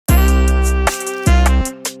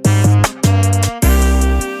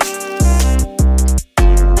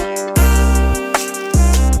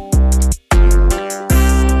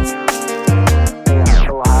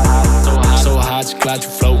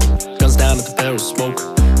barrel of smoke.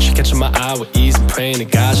 She catching my eye with ease and praying to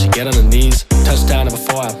God she get on her knees. Touchdown and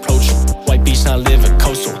before I approach her. White beach, now living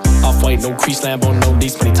coastal. Off-white, no crease, Lambo, no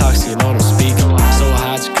lease. Money talks, you know them speak. So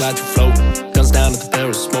high, she glide to float. Guns down at the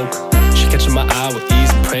barrel of smoke. She catching my eye with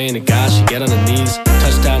ease and praying to God she get on her knees.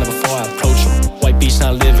 Touchdown and before I approach her. White beach,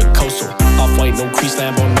 now living coastal. Off-white, no crease,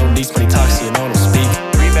 Lambo, no lease. Money talks, you know them speak.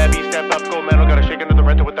 Bhad, step up, go metal, gotta shake under the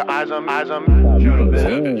rental with the eyes on. Bhad,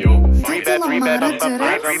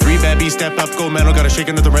 step up, go metal, gotta shake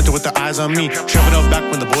under the rental with the eyes on me. Shove it out back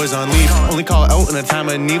when the boys on leave. Only call out in a time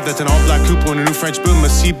of need. That's an all-black coupe and a new French boom.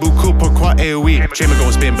 Merci beaucoup, pourquoi et oui. Chamber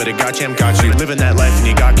gon' spin, but it got you. Living that life and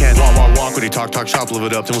you got can't. Walk with you, talk, shop, live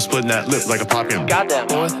it up. Then we'll split in that lip like a pop can. Goddamn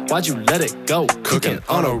boy, why'd you let it go? Cooking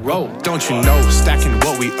on a roll. Don't you know, stacking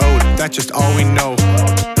what we owed. That's just all we know.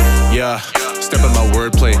 Yeah. Step in my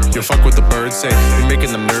wordplay, you fuck what the birds say. You're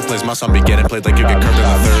making them nerd plays, my song be getting played like you get curved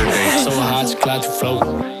on the third day. So high, she glide to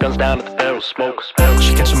float. Guns down at the barrel of smoke.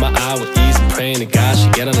 She catching my eye with ease and praying to God she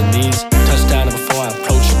get on her knees. Touchdown and before I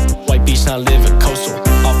approach her. White beach, now living coastal.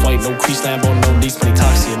 Off-white, no crease, Lambo, no lease. Money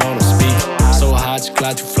talks, you know them speak. So high, she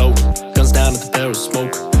glide to float. Guns down at the barrel of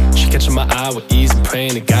smoke. She catching my eye with ease and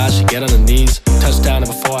praying to God she get on her knees. Touchdown and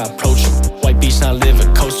before I approach her. White beach, now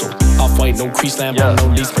living coastal. Off-white, no crease, Lambo, no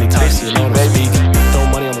lease. Money talks, you know them speak. Throw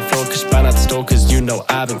money on the floor cause you buy out the store. Cause you know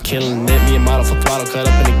I've been killing it. Me and model for throttle, cut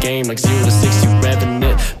up in the game like 0 to 60, revving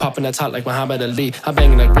it. Popping that top like Muhammad Ali. I'm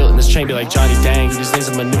banging like real in this chain, be like Johnny Dang. These things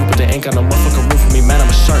are maneuver, but they ain't got no motherfucking room for me. Man, I'm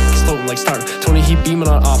a shark, it's floating like Stark. Tony, he beaming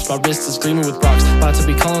on ops, my wrist is gleaming with rocks. About to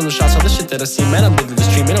be calling the shots, all the shit that I see. Man, I'm living this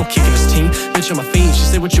dream, man, I'm kicking this team. Bitch, I'm a fiend, she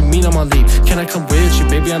said what you mean, I'm on leave. Can I come with you,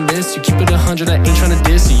 baby, I miss you. Keep it 100, I ain't trying to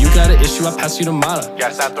diss you. You got an issue, I pass you DeLamotta.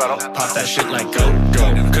 Gas that throttle, pop that shit like go.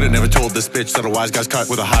 Could've never told this bitch that a wise guy's cut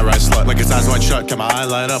with a high-rise slut. Like his eyes wide shut, kept my eye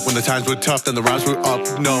line up. When the times were tough, then the rhymes were up.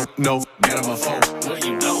 No, get on my phone. What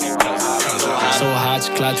you know? So high,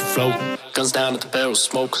 she glide to float. Guns down at the barrel of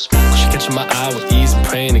smoke. She catching my eye with ease and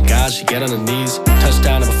praying to God she get on her knees.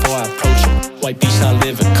 Touchdown and before I approach her. White beach, now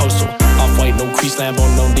living coastal. Off-white, no crease, Lambo,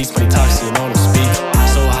 no lease. Money talks, you know them speak.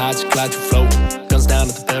 So high, she glide to float. Guns down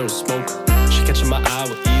at the barrel of smoke. She catching my eye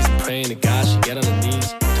with ease and praying to God she get on her knees.